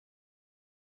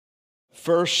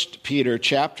First Peter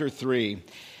chapter 3,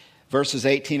 verses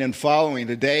 18 and following.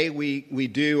 Today we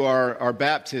do our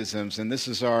baptisms, and this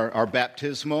is our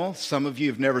baptismal. Some of you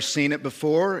have never seen it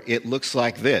before. It looks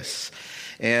like this.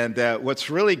 And what's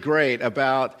really great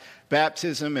about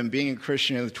baptism and being a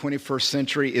Christian in the 21st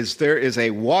century is there is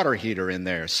a water heater in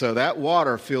there. So that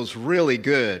water feels really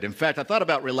good. In fact, I thought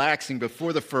about relaxing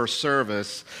before the first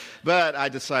service, but I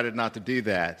decided not to do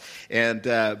that. And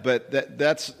but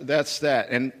that's that.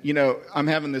 And you know, I'm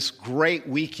having this great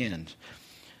weekend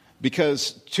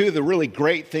because two of the really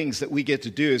great things that we get to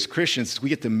do as Christians is we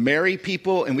get to marry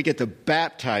people and we get to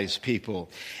baptize people.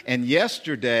 And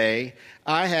yesterday,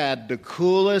 I had the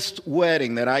coolest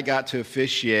wedding that I got to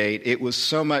officiate. It was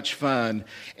so much fun.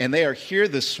 And they are here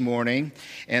this morning.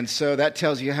 And so that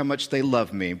tells you how much they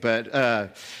love me. But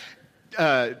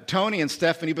Tony and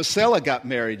Stephanie Basella got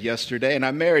married yesterday, and I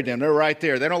married them. They're right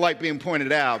there. They don't like being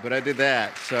pointed out, but I did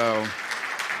that. So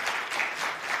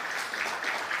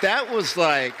that was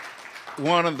like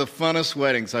one of the funnest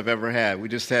weddings I've ever had. We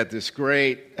just had this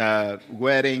great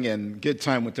wedding and good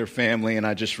time with their family, and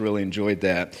I just really enjoyed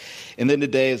that. And then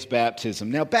today is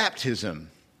baptism. Now, baptism.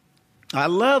 I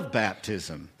love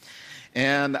baptism.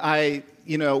 And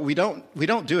we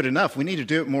don't do it enough. We need to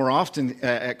do it more often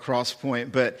at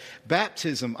Crosspoint. But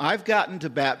baptism, I've gotten to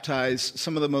baptize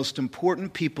some of the most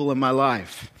important people in my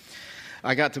life.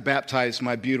 I got to baptize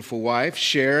my beautiful wife,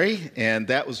 Sherry, and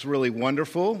that was really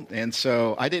wonderful. And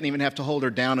so I didn't even have to hold her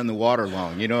down in the water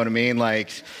long, you know what I mean? Like,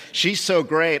 she's so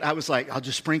great. I was like, I'll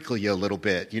just sprinkle you a little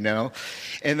bit, you know?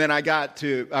 And then I've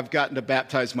gotten to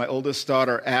baptize my oldest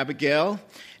daughter, Abigail,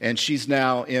 and she's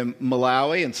now in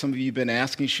Malawi, and some of you have been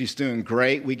asking. She's doing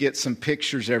great. We get some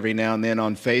pictures every now and then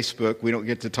on Facebook. We don't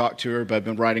get to talk to her, but I've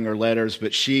been writing her letters,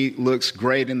 but she looks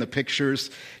great in the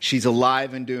pictures. She's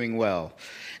alive and doing well.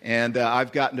 And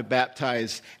I've gotten to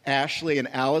baptize Ashley and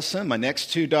Allison, my next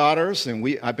two daughters, and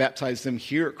I baptized them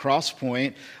here at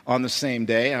Crosspoint on the same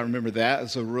day. I remember that. It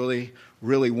was a really,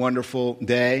 really wonderful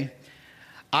day.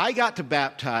 I got to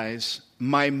baptize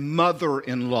my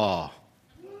mother-in-law.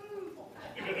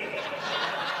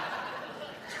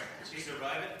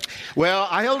 Well,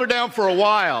 I held her down for a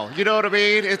while. You know what I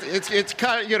mean? It's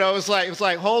kind of, it was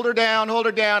like hold her down.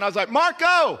 I was like,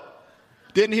 Marco!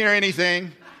 Didn't hear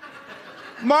anything.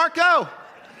 Marco!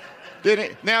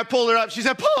 Now I pulled her up. She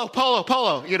said,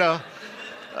 Polo, you know.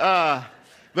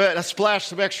 But I splashed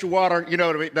some extra water, you know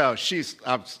what I mean? No,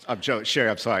 I'm joking. Sherry,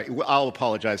 I'm sorry. I'll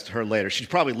apologize to her later. She's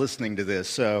probably listening to this.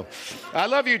 So I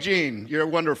love you, Jean. You're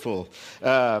wonderful.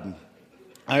 But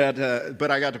I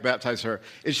got to baptize her.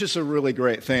 It's just a really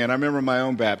great thing. And I remember my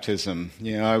own baptism.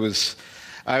 You know, I was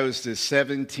this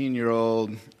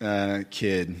 17-year-old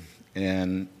kid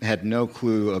and had no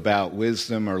clue about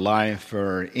wisdom or life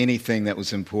or anything that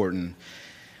was important.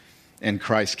 And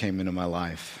Christ came into my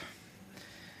life,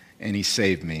 and he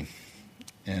saved me.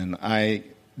 And I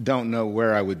don't know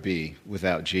where I would be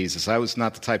without Jesus. I was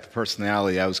not the type of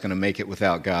personality I was going to make it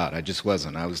without God. I just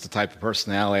wasn't. I was the type of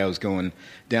personality I was going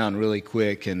down really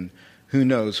quick, and who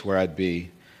knows where I'd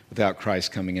be without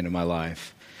Christ coming into my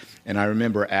life. And I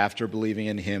remember after believing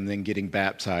in him, then getting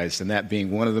baptized, and that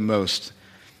being one of the most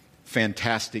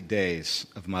fantastic days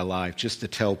of my life, just to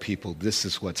tell people this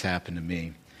is what's happened to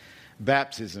me.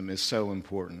 Baptism is so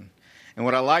important. And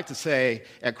what I like to say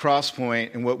at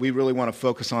Crosspoint, and what we really want to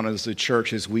focus on as a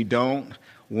church, is we don't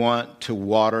want to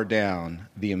water down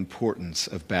the importance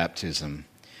of baptism.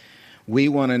 We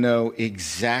want to know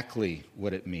exactly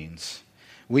what it means.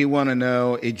 We want to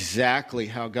know exactly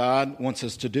how God wants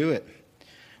us to do it.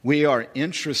 We are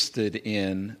interested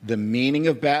in the meaning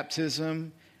of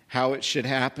baptism, how it should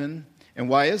happen. And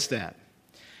why is that?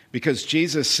 Because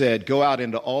Jesus said, go out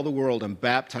into all the world and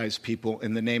baptize people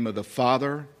in the name of the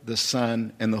Father, the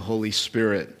Son, and the Holy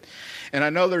Spirit. And I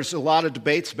know there's a lot of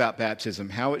debates about baptism,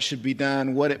 how it should be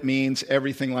done, what it means,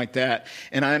 everything like that.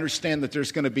 And I understand that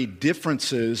there's going to be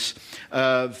differences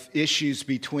of issues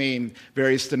between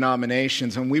various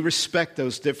denominations, and we respect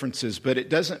those differences. But it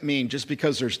doesn't mean just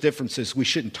because there's differences, we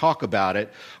shouldn't talk about it,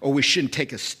 or we shouldn't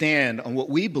take a stand on what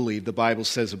we believe the Bible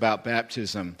says about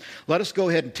baptism. Let us go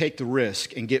ahead and take the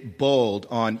risk and get bold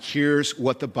on here's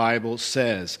what the Bible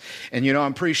says. And you know,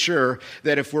 I'm pretty sure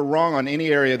that if we're wrong on any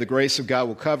area, the grace of God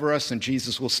will cover us, and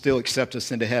Jesus will still accept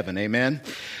us into heaven. Amen?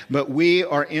 But we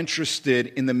are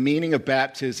interested in the meaning of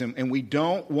baptism, and we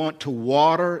don't want to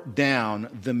water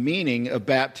down the meaning of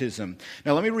baptism.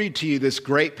 Now, let me read to you this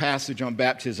great passage on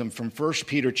baptism from 1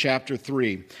 Peter chapter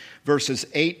 3, verses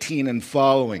 18 and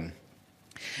following.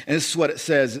 And this is what it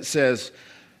says. It says,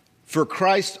 "For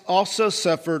Christ also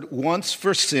suffered once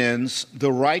for sins,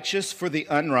 the righteous for the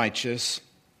unrighteous,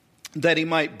 that he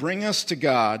might bring us to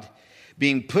God,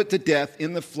 being put to death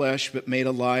in the flesh, but made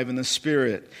alive in the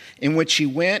Spirit, in which he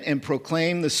went and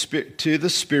proclaimed to the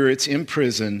spirits in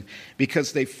prison,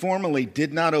 because they formerly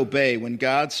did not obey when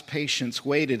God's patience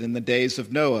waited in the days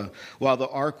of Noah, while the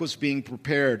ark was being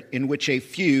prepared, in which a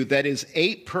few, that is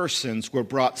 8 persons, were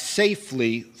brought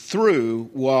safely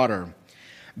through water.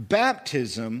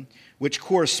 Baptism, which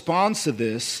corresponds to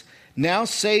this, now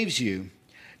saves you,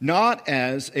 not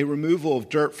as a removal of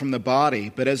dirt from the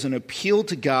body, but as an appeal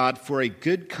to God for a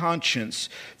good conscience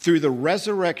through the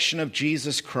resurrection of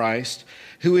Jesus Christ,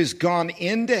 who is gone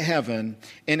into heaven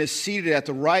and is seated at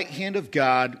the right hand of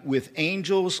God with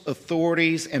angels,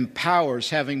 authorities, and powers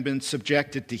having been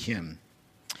subjected to him.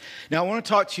 Now, I want to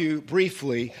talk to you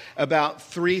briefly about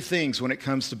 3 things when it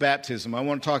comes to baptism. I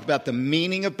want to talk about the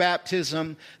meaning of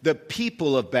baptism, the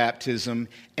people of baptism,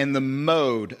 and the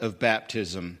mode of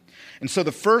baptism. And so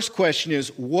the first question is,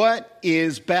 what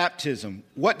is baptism?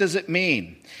 What does it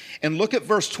mean? And look at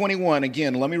verse 21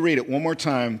 again. Let me read it one more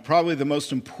time. Probably the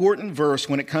most important verse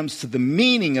when it comes to the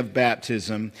meaning of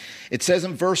baptism. It says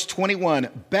in verse 21,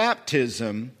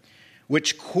 baptism,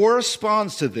 which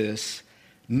corresponds to this,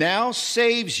 now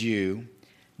saves you,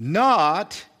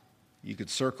 not, you could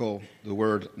circle the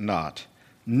word not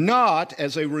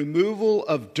as a removal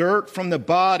of dirt from the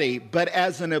body, but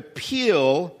as an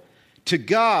appeal to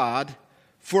God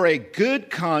for a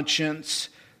good conscience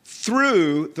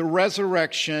through the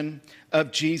resurrection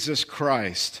of Jesus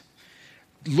Christ.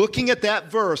 Looking at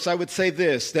that verse, I would say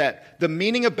this, that the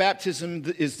meaning of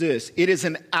baptism is this. It is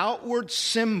an outward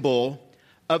symbol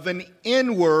of an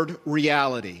inward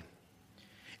reality.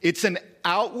 It's an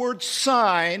outward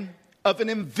sign of an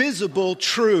invisible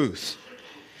truth.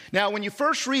 Now, when you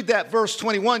first read that verse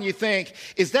 21, you think,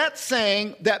 is that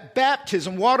saying that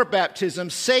baptism, water baptism,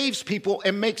 saves people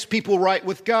and makes people right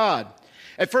with God?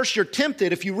 At first, you're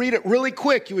tempted. If you read it really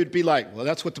quick, you would be like, well,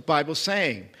 that's what the Bible's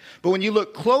saying. But when you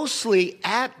look closely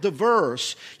at the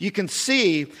verse, you can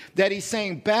see that he's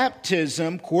saying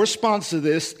baptism corresponds to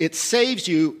this. It saves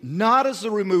you not as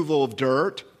the removal of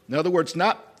dirt. In other words,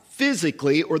 not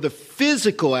physically or the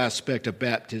physical aspect of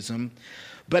baptism,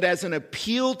 but as an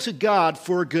appeal to God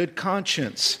for a good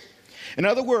conscience. In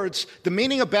other words, the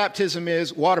meaning of baptism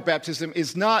is, water baptism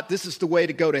is not, this is the way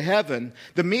to go to heaven.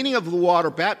 The meaning of the water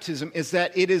baptism is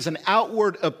that it is an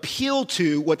outward appeal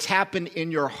to what's happened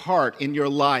in your heart, in your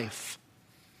life.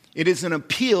 It is an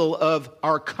appeal of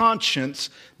our conscience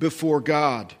before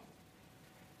God.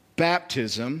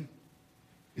 Baptism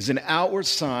is an outward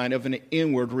sign of an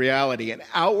inward reality, an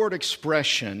outward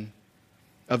expression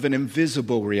of an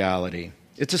invisible reality.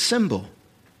 It's a symbol.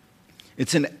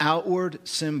 It's an outward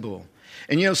symbol.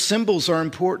 And you know, symbols are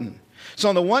important. So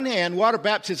on the one hand, water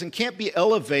baptism can't be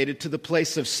elevated to the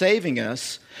place of saving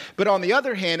us. But on the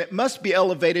other hand, it must be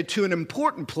elevated to an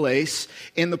important place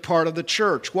in the part of the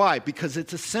church. Why? Because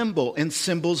it's a symbol, and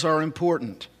symbols are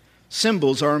important.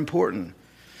 Symbols are important.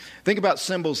 Think about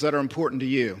symbols that are important to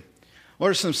you. What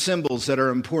are some symbols that are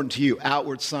important to you,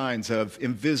 outward signs of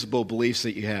invisible beliefs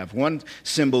that you have? One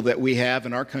symbol that we have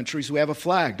in our country is we have a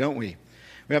flag, don't we?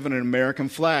 We have an American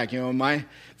flag. You know, in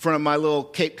front of my little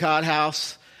Cape Cod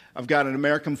house, I've got an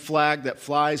American flag that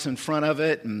flies in front of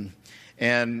it, and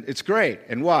it's great.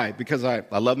 And why? Because I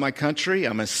love my country.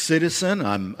 I'm a citizen.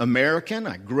 I'm American.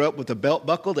 I grew up with a belt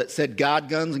buckle that said, God,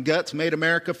 guns, and guts made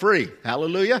America free.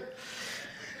 Hallelujah.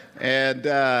 And,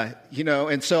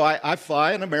 and so I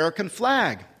fly an American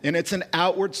flag, and it's an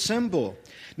outward symbol.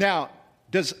 Now,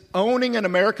 does owning an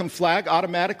American flag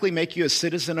automatically make you a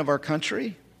citizen of our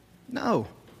country? No.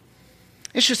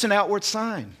 It's just an outward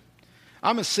sign.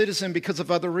 I'm a citizen because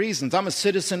of other reasons. I'm a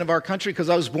citizen of our country because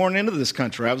I was born into this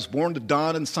country. I was born to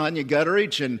Don and Sonia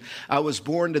Gutteridge, and I was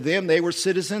born to them. They were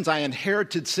citizens. I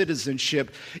inherited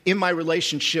citizenship in my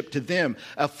relationship to them.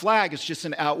 A flag is just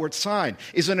an outward sign.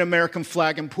 Is an American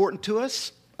flag important to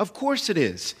us? Of course it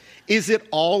is. Is it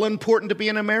all important to be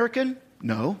an American?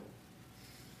 No.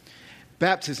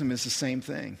 Baptism is the same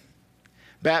thing.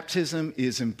 Baptism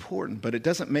is important, but it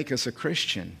doesn't make us a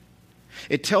Christian.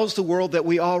 It tells the world that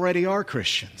we already are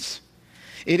Christians.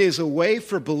 It is a way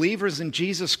for believers in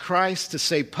Jesus Christ to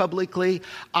say publicly,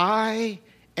 I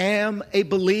am a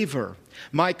believer.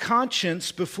 My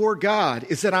conscience before God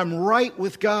is that I'm right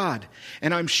with God.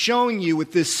 And I'm showing you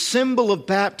with this symbol of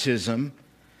baptism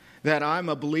that I'm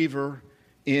a believer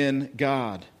in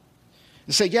God.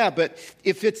 You say, yeah, but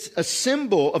if it's a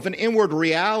symbol of an inward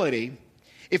reality,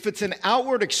 if it's an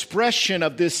outward expression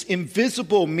of this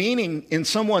invisible meaning in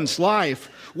someone's life,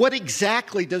 what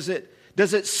exactly does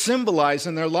it symbolize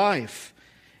in their life?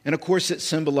 And of course, it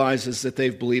symbolizes that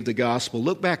they've believed the gospel.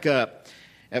 Look back up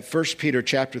at 1 Peter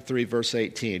chapter 3, verse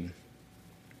 18.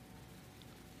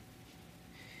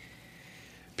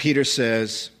 Peter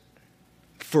says,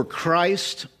 "For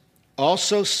Christ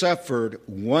also suffered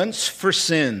once for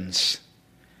sins,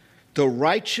 the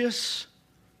righteous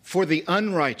for the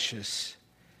unrighteous,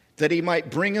 that he might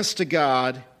bring us to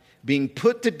God, being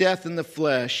put to death in the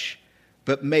flesh,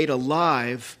 but made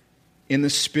alive in the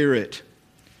Spirit."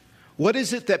 What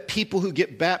is it that people who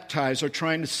get baptized are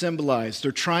trying to symbolize?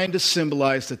 They're trying to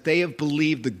symbolize that they have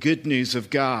believed the good news of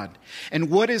God.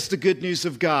 And what is the good news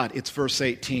of God? It's verse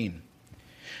 18.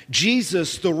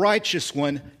 Jesus, the righteous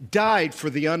one, died for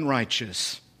the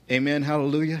unrighteous. Amen,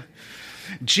 hallelujah.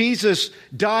 Jesus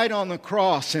died on the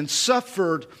cross and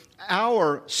suffered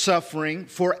our suffering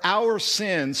for our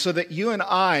sins so that you and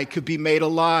I could be made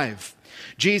alive.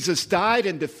 Jesus died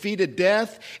and defeated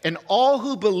death, and all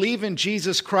who believe in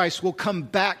Jesus Christ will come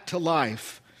back to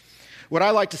life. What I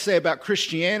like to say about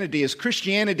Christianity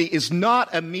is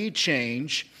not a me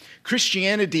change.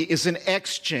 Christianity is an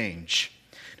exchange.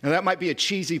 Now, that might be a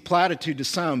cheesy platitude to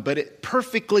some, but it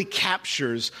perfectly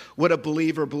captures what a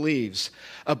believer believes.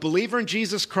 A believer in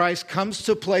Jesus Christ comes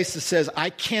to a place that says,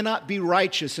 I cannot be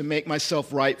righteous and make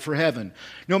myself right for heaven.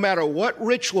 No matter what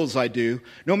rituals I do,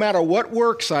 no matter what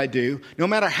works I do, no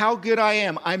matter how good I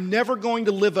am, I'm never going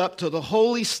to live up to the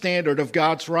holy standard of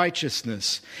God's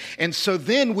righteousness. And so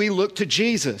then we look to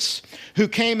Jesus, who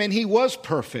came and he was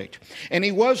perfect, and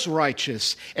he was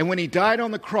righteous. And when he died on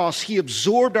the cross, he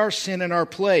absorbed our sin in our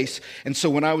place. And so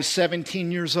when I was 17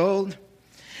 years old,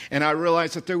 and I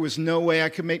realized that there was no way I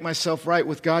could make myself right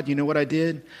with God, you know what I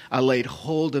did? I laid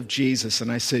hold of Jesus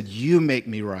and I said, you make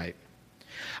me right.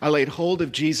 I laid hold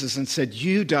of Jesus and said,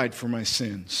 you died for my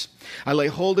sins. I lay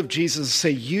hold of Jesus and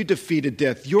say, you defeated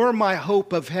death. You're my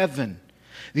hope of heaven.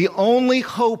 The only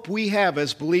hope we have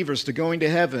as believers to going to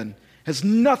heaven has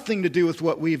nothing to do with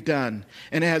what we've done,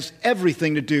 and it has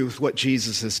everything to do with what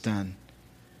Jesus has done.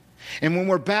 And when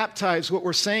we're baptized, what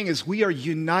we're saying is we are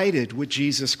united with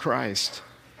Jesus Christ.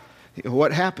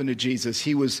 What happened to Jesus?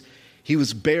 He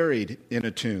was buried in a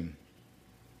tomb.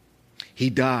 He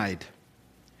died.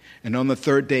 And on the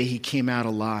third day, he came out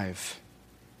alive.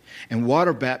 And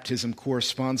water baptism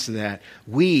corresponds to that.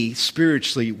 We,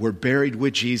 spiritually, were buried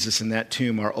with Jesus in that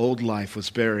tomb. Our old life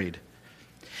was buried.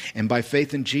 And by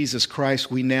faith in Jesus Christ,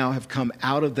 we now have come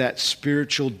out of that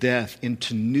spiritual death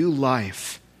into new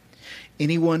life.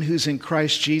 Anyone who's in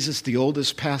Christ Jesus, the old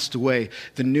has passed away,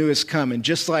 the new has come. And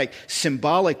just like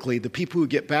symbolically, the people who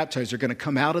get baptized are going to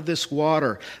come out of this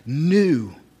water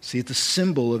new. See, it's a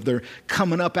symbol of their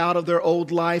coming up out of their old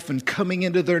life and coming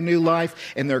into their new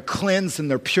life. And they're cleansed and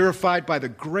they're purified by the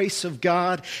grace of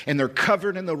God. And they're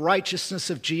covered in the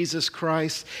righteousness of Jesus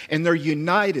Christ. And they're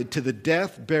united to the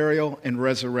death, burial, and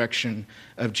resurrection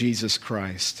of Jesus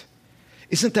Christ.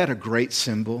 Isn't that a great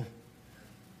symbol?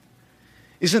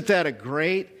 Isn't that a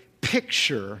great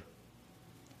picture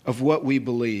of what we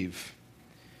believe?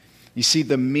 You see,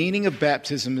 the meaning of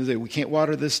baptism is that we can't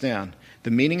water this down. The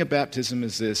meaning of baptism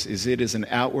is this, is it is an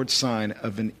outward sign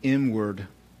of an inward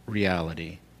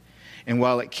reality. And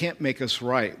while it can't make us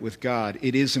right with God,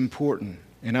 it is important.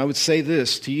 And I would say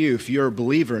this to you, if you're a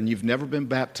believer and you've never been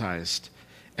baptized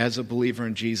as a believer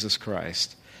in Jesus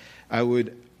Christ, I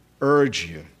would urge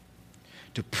you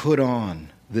to put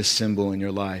on this symbol in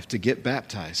your life, to get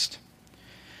baptized.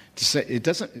 To say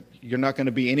you're not going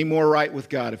to be any more right with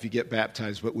God if you get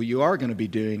baptized, but what you are going to be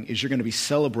doing is you're going to be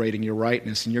celebrating your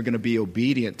rightness, and you're going to be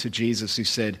obedient to Jesus, who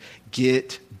said,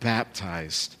 get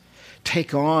baptized.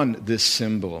 Take on this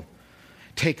symbol.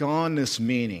 Take on this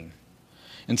meaning.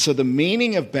 And so the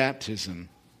meaning of baptism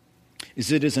is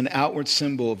it is an outward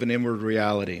symbol of an inward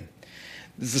reality.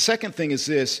 The second thing is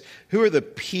this: who are the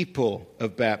people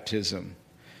of baptism?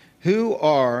 Who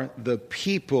are the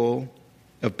people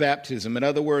of baptism? In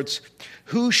other words,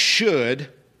 who should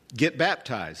get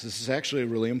baptized? This is actually a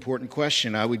really important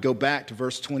question. I would go back to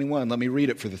verse 21. Let me read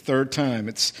it for the third time.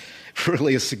 It's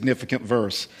really a significant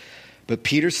verse. But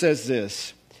Peter says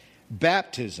this: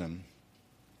 baptism,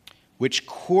 which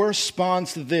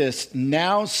corresponds to this,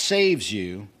 now saves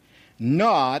you,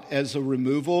 not as a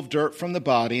removal of dirt from the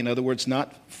body, in other words,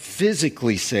 not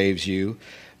physically saves you,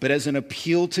 but as an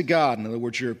appeal to God. In other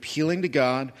words, you're appealing to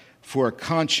God for a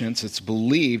conscience that's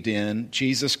believed in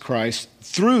Jesus Christ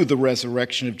through the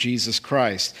resurrection of Jesus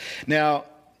Christ. Now,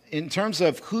 in terms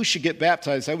of who should get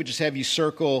baptized, I would just have you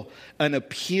circle an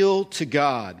appeal to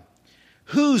God.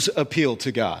 Whose appeal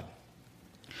to God?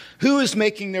 Who is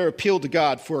making their appeal to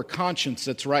God for a conscience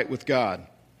that's right with God?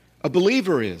 A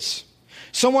believer is.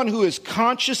 Someone who is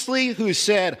who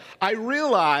said, I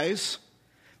realize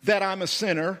that I'm a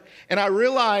sinner, and I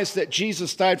realize that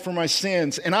Jesus died for my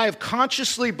sins, and I have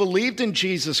consciously believed in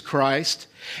Jesus Christ,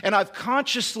 and I've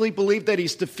consciously believed that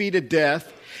he's defeated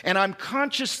death, and I'm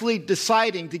consciously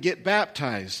deciding to get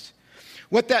baptized.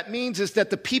 What that means is that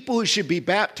the people who should be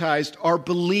baptized are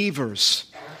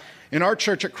believers. In our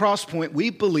church at Crosspoint, we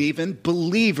believe in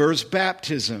believers'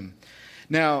 baptism.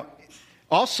 Now,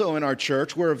 also in our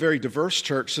church, we're a very diverse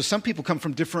church, so some people come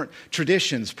from different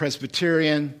traditions,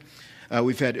 Presbyterian,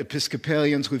 we've had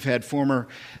Episcopalians, we've had former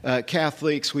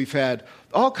Catholics, we've had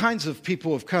all kinds of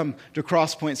people have come to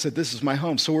Crosspoint and said, this is my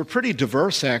home. So we're pretty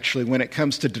diverse, actually, when it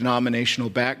comes to denominational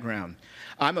background.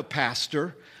 I'm a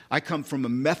pastor. I come from a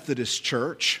Methodist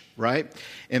church, right?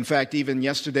 In fact, even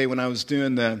yesterday when I was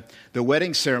doing the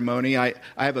wedding ceremony, I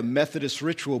have a Methodist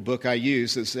ritual book I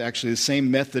use. It's actually the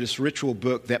same Methodist ritual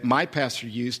book that my pastor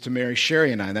used to marry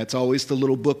Sherry and I. That's always the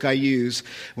little book I use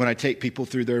when I take people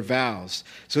through their vows.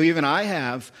 So even I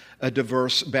have a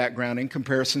diverse background in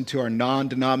comparison to our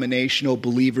non-denominational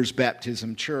believers'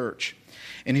 baptism church.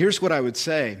 And here's what I would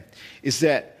say, is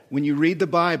that when you read the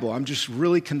Bible, I'm just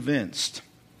really convinced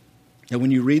that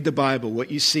when you read the Bible,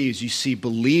 what you see is you see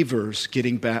believers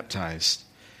getting baptized.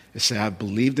 They say, I've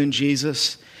believed in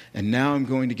Jesus, and now I'm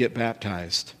going to get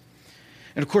baptized.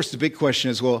 And of course, the big question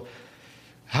is, well,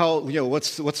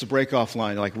 what's the break-off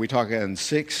line? Like, are we talking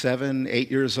 6, 7,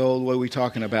 8 years old? What are we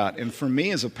talking about? And for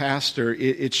me as a pastor,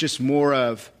 it's just more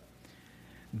of,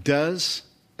 does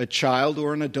a child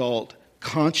or an adult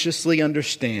consciously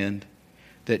understand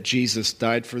that Jesus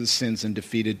died for the sins and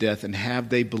defeated death, and have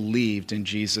they believed in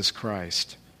Jesus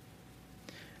Christ?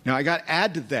 Now, I got to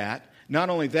add to that,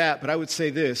 not only that, but I would say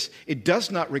this, it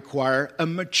does not require a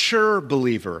mature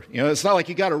believer. It's not like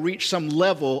you got to reach some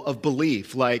level of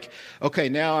belief, like, okay,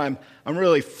 now I'm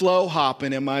really flow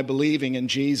hopping in my believing in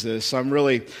Jesus. I'm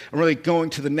really going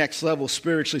to the next level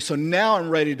spiritually, so now I'm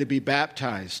ready to be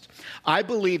baptized. I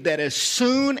believe that as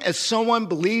soon as someone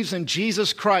believes in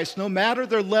Jesus Christ, no matter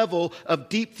their level of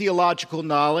deep theological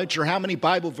knowledge or how many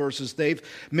Bible verses they've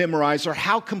memorized or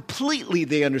how completely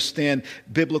they understand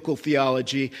biblical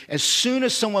theology, as soon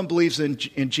as someone believes in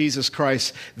Jesus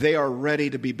Christ, they are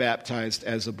ready to be baptized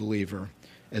as a believer,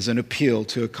 as an appeal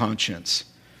to a conscience.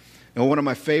 Now, one of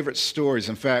my favorite stories,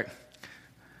 in fact,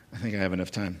 I think I have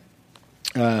enough time.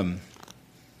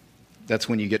 That's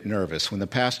when you get nervous. When the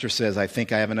pastor says, I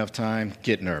think I have enough time,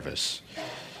 get nervous.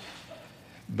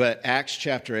 But Acts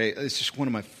chapter 8, it's just one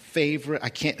of my favorite, I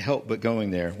can't help but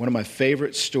going there. One of my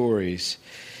favorite stories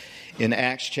in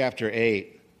Acts chapter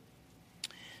 8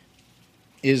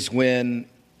 is when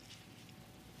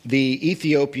the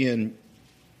Ethiopian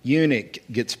eunuch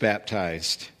gets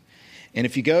baptized. And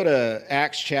if you go to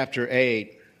Acts chapter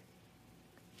 8,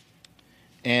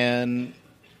 and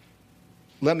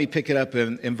let me pick it up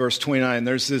in verse 29.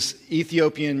 There's this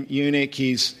Ethiopian eunuch.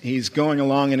 He's going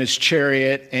along in his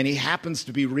chariot, and he happens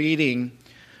to be reading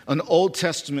an Old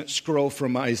Testament scroll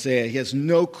from Isaiah. He has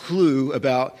no clue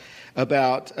about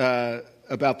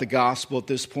the gospel at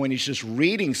this point. He's just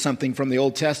reading something from the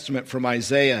Old Testament from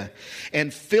Isaiah.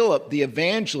 And Philip, the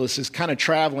evangelist, is kind of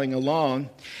traveling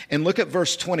along. And look at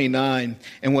verse 29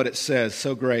 and what it says.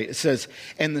 So great. It says,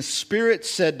 and the Spirit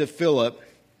said to Philip,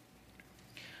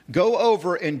 go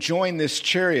over and join this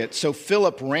chariot. So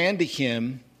Philip ran to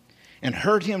him and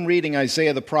heard him reading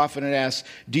Isaiah the prophet and asked,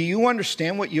 do you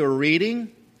understand what you're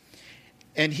reading?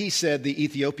 And he said, the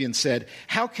Ethiopian said,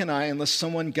 how can I unless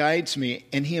someone guides me?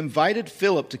 And he invited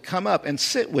Philip to come up and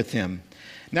sit with him.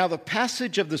 Now the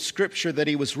passage of the scripture that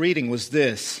he was reading was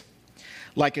this: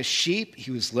 like a sheep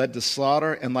he was led to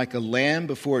slaughter, and like a lamb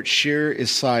before its shearer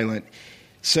is silent,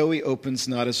 so he opens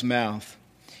not his mouth.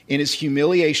 In his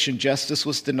humiliation, justice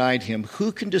was denied him.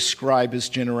 Who can describe his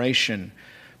generation?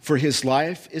 For his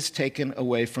life is taken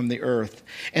away from the earth.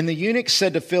 And the eunuch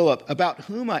said to Philip, about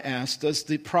whom, I asked, does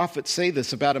the prophet say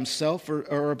this, about himself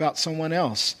or about someone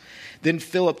else? Then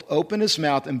Philip opened his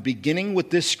mouth, and beginning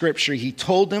with this scripture, he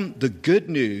told him the good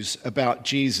news about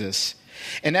Jesus.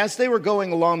 And as they were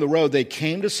going along the road, they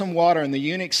came to some water, and the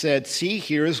eunuch said, see,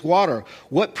 here is water.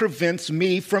 What prevents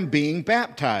me from being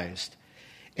baptized?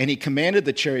 And he commanded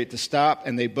the chariot to stop,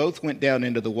 and they both went down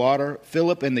into the water,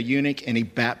 Philip and the eunuch, and he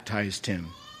baptized him.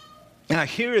 Now,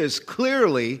 here is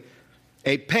clearly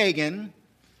a pagan,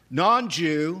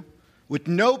 non-Jew, with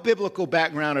no biblical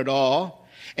background at all.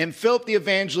 And Philip the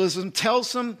evangelist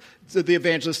tells him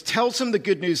the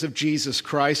good news of Jesus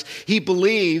Christ. He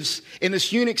believes, and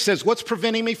this eunuch says, what's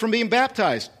preventing me from being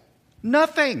baptized?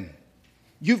 Nothing.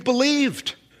 You've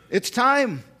believed. It's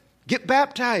time. Get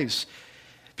baptized.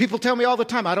 People tell me all the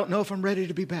time, I don't know if I'm ready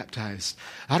to be baptized.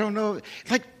 I don't know.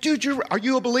 Like, dude, are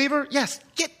you a believer? Yes,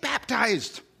 get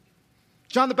baptized.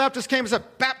 John the Baptist came and said,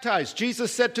 baptize.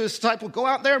 Jesus said to his disciple, go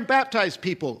out there and baptize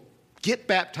people. Get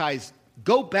baptized.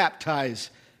 Go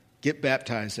baptize get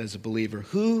baptized as a believer.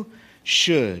 Who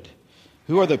should?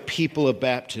 Who are the people of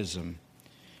baptism?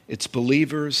 It's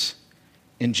believers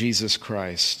in Jesus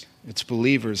Christ. It's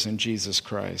believers in Jesus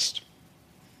Christ.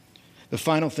 The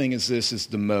final thing is this, is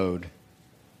the mode.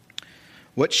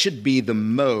 What should be the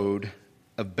mode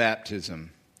of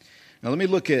baptism? Now let me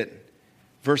look at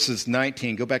verses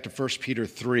 19. Go back to 1 Peter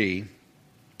 3,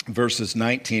 verses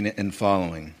 19 and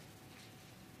following.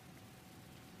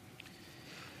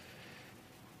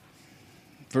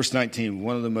 Verse 19,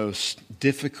 one of the most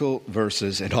difficult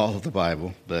verses in all of the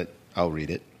Bible, but I'll read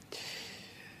it.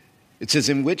 It says,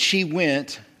 in which he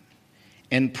went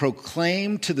and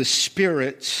proclaimed to the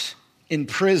spirits in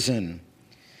prison,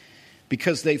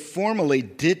 because they formerly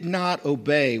did not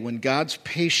obey when God's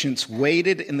patience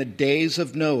waited in the days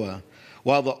of Noah,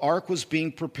 while the ark was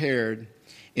being prepared,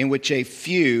 in which a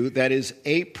few, that is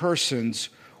 8 persons,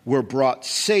 were brought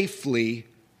safely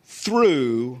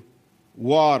through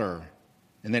water.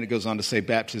 And then it goes on to say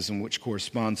baptism, which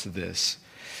corresponds to this.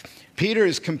 Peter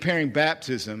is comparing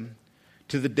baptism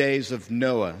to the days of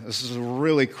Noah. This is a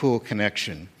really cool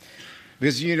connection.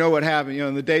 Because you know what happened.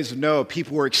 In the days of Noah,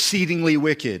 people were exceedingly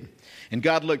wicked. And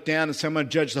God looked down and said, I'm going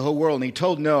to judge the whole world. And he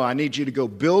told Noah, I need you to go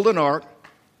build an ark.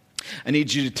 I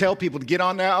need you to tell people to get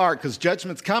on that ark because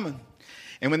judgment's coming.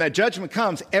 And when that judgment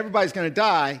comes, everybody's going to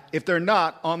die if they're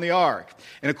not on the ark.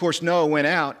 And of course, Noah went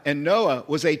out, and Noah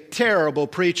was a terrible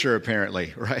preacher,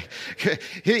 apparently, right?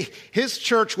 His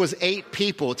church was 8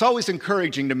 people. It's always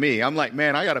encouraging to me. I'm like,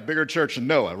 man, I got a bigger church than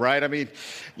Noah, right? I mean,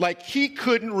 like he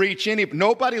couldn't reach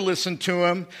nobody listened to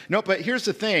him. No, but here's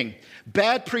the thing.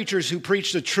 Bad preachers who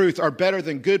preach the truth are better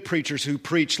than good preachers who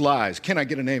preach lies. Can I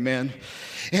get an amen?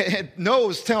 And Noah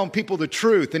was telling people the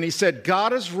truth, and he said,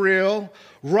 God is real.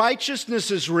 Righteousness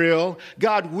is real.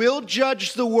 God will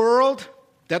judge the world.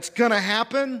 That's going to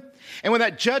happen. And when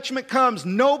that judgment comes,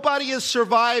 nobody is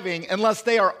surviving unless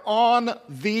they are on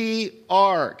the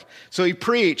ark. So he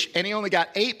preached, and he only got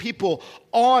 8 people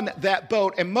on that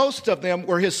boat, and most of them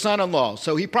were his son-in-law.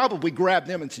 So he probably grabbed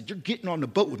them and said, you're getting on the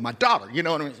boat with my daughter. You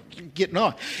know what I mean? You're getting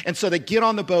on. And so they get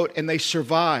on the boat, and they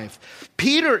survive.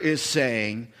 Peter is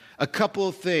saying a couple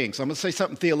of things. I'm going to say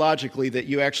something theologically that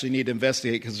you actually need to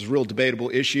investigate because it's a real debatable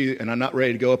issue, and I'm not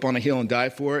ready to go up on a hill and die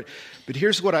for it. But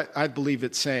here's what I believe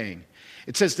it's saying.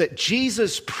 It says that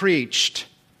Jesus preached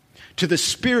to the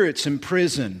spirits in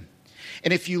prison.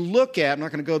 And if you look at, I'm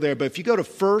not going to go there, but if you go to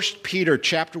 1 Peter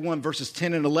chapter 1, verses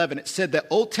 10 and 11, it said that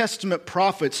Old Testament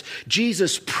prophets,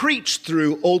 Jesus preached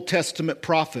through Old Testament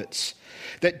prophets.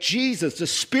 That Jesus, the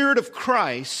Spirit of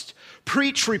Christ,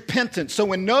 preach repentance. So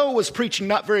when Noah was preaching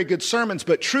not very good sermons,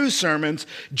 but true sermons,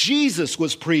 Jesus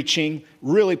was preaching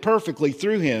really perfectly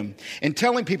through him and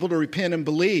telling people to repent and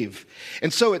believe.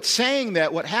 And so it's saying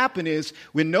that what happened is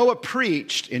when Noah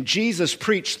preached and Jesus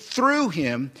preached through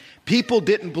him, people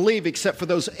didn't believe except for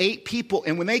those 8 people.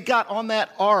 And when they got on that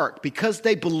ark, because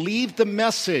they believed the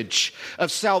message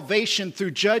of salvation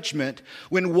through judgment,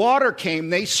 when water came,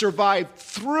 they survived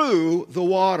through the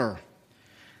water.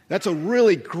 That's a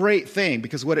really great thing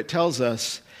because what it tells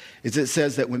us is it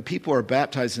says that when people are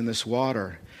baptized in this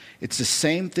water, it's the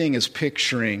same thing as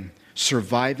picturing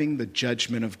surviving the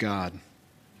judgment of God.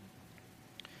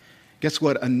 Guess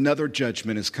what? Another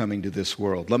judgment is coming to this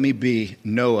world. Let me be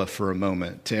Noah for a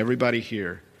moment to everybody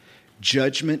here.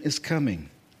 Judgment is coming.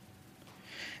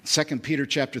 2 Peter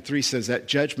chapter 3 says that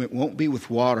judgment won't be with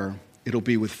water, it'll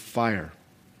be with fire.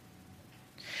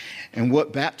 And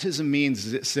what baptism means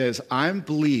is it says, I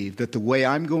believe that the way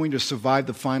I'm going to survive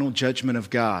the final judgment of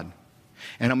God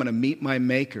and I'm going to meet my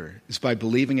Maker is by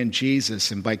believing in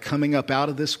Jesus. And by coming up out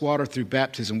of this water through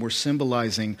baptism, we're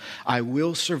symbolizing I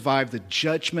will survive the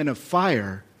judgment of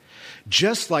fire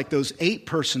just like those 8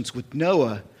 persons with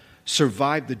Noah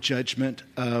survived the judgment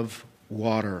of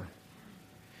water.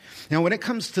 Now, when it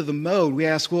comes to the mode, we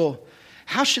ask, well,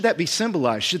 how should that be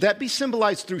symbolized? Should that be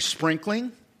symbolized through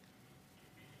sprinkling?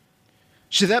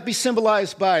 Should that be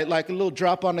symbolized by like a little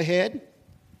drop on the head?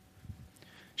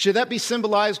 Should that be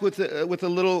symbolized with a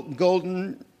little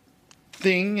golden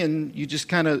thing and you just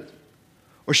kind of,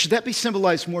 or should that be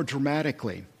symbolized more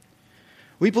dramatically?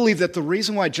 We believe that the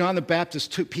reason why John the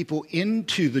Baptist took people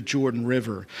into the Jordan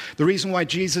River, the reason why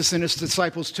Jesus and his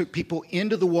disciples took people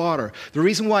into the water, the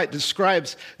reason why it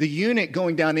describes the eunuch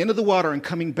going down into the water and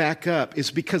coming back up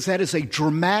is because that is a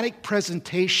dramatic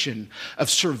presentation of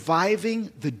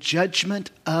surviving the judgment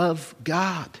of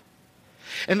God.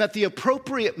 And that the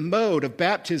appropriate mode of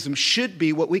baptism should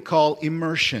be what we call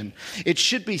immersion. It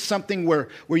should be something where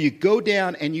you go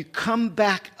down and you come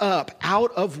back up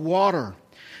out of water.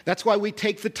 That's why we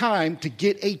take the time to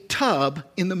get a tub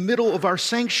in the middle of our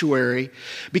sanctuary,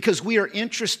 because we are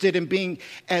interested in being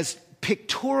as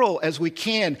pictorial as we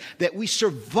can, that we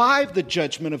survive the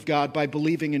judgment of God by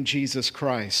believing in Jesus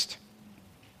Christ.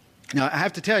 Now, I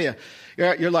have to tell you,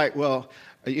 you're like, well,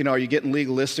 are you getting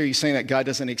legalistic? Are you saying that God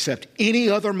doesn't accept any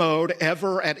other mode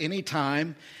ever at any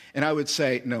time? And I would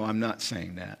say, no, I'm not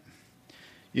saying that.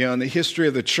 In the history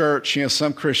of the church,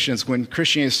 some Christians, when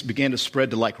Christianity began to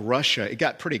spread to like Russia, it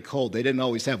got pretty cold. They didn't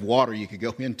always have water you could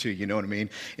go into, you know what I mean,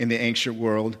 in the ancient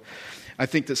world. I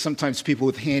think that sometimes people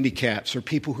with handicaps or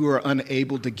people who are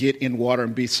unable to get in water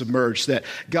and be submerged, that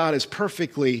God is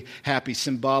perfectly happy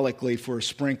symbolically for a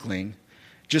sprinkling.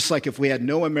 Just like if we had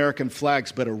no American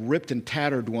flags but a ripped and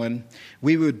tattered one,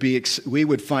 we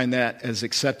would find that as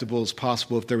acceptable as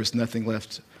possible if there was nothing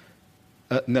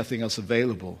else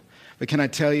available. But can I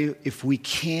tell you, if we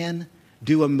can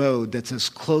do a mode that's as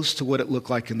close to what it looked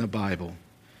like in the Bible,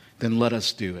 then let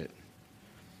us do it.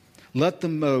 Let the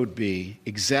mode be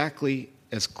exactly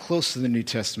as close to the New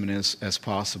Testament as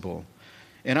possible.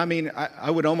 And I mean,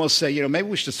 I would almost say, maybe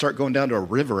we should start going down to a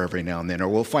river every now and then, or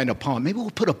we'll find a pond. Maybe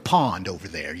we'll put a pond over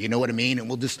there, you know what I mean? And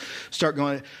we'll just start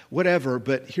going, whatever.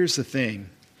 But here's the thing.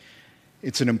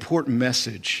 It's an important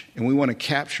message, and we want to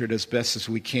capture it as best as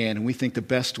we can. And we think the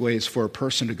best way is for a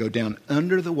person to go down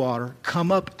under the water,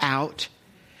 come up out,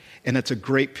 and that's a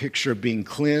great picture of being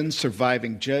cleansed,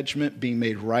 surviving judgment, being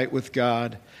made right with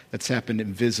God. That's happened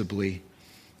invisibly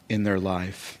in their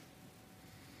life.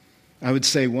 I would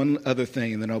say one other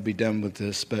thing, and then I'll be done with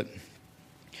this, but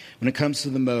when it comes to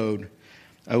the mode,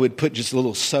 I would put just a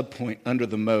little subpoint under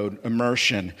the mode,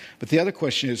 immersion. But the other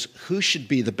question is, who should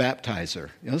be the baptizer?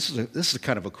 This is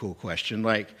kind of a cool question.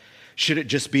 Like, should it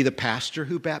just be the pastor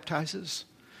who baptizes?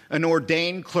 An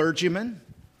ordained clergyman?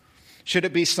 Should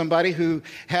it be somebody who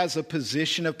has a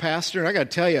position of pastor? And I got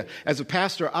to tell you, as a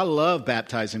pastor, I love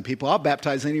baptizing people. I'll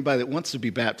baptize anybody that wants to be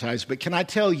baptized. But can I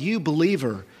tell you,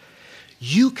 believer,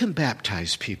 you can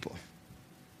baptize people.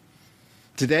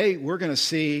 Today, we're going to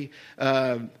see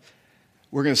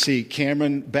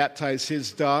Cameron baptize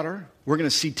his daughter. We're going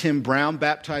to see Tim Brown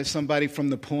baptize somebody from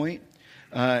the Point.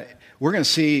 We're going to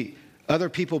see other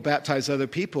people baptize other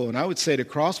people. And I would say to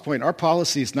Crosspoint, our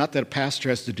policy is not that a pastor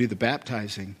has to do the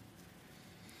baptizing.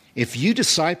 If you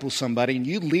disciple somebody and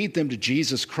you lead them to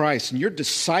Jesus Christ and you're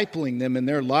discipling them in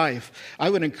their life, I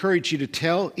would encourage you to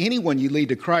tell anyone you lead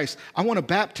to Christ, I want to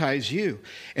baptize you.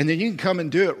 And then you can come and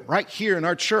do it right here in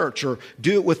our church, or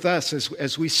do it with us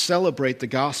as we celebrate the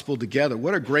gospel together.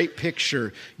 What a great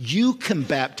picture. You can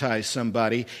baptize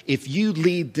somebody if you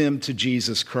lead them to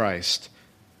Jesus Christ.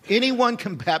 Anyone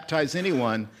can baptize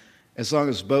anyone as long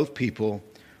as both people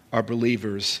are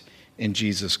believers in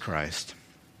Jesus Christ.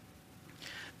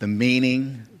 The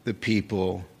meaning, the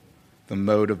people, the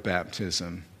mode of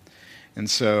baptism. And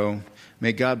so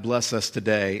may God bless us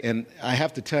today. And I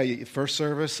have to tell you, first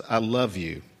service, I love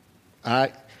you.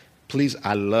 I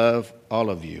love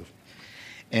all of you.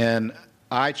 And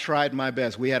I tried my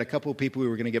best. We had a couple of people who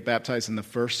were going to get baptized in the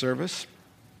first service.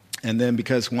 And then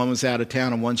because one was out of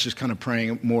town and one's just kind of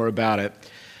praying more about it,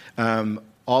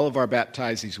 all of our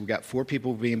baptizees, we got 4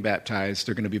 people being baptized.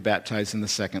 They're going to be baptized in the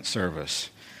second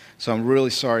service. So I'm really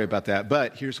sorry about that.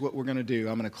 But here's what we're going to do.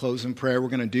 I'm going to close in prayer. We're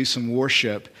going to do some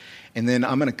worship. And then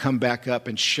I'm going to come back up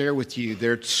and share with you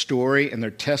their story and their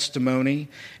testimony.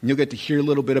 And you'll get to hear a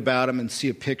little bit about them and see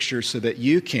a picture so that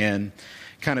you can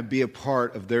kind of be a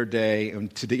part of their day.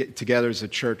 And together as a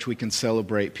church, we can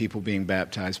celebrate people being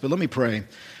baptized. But let me pray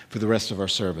for the rest of our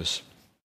service.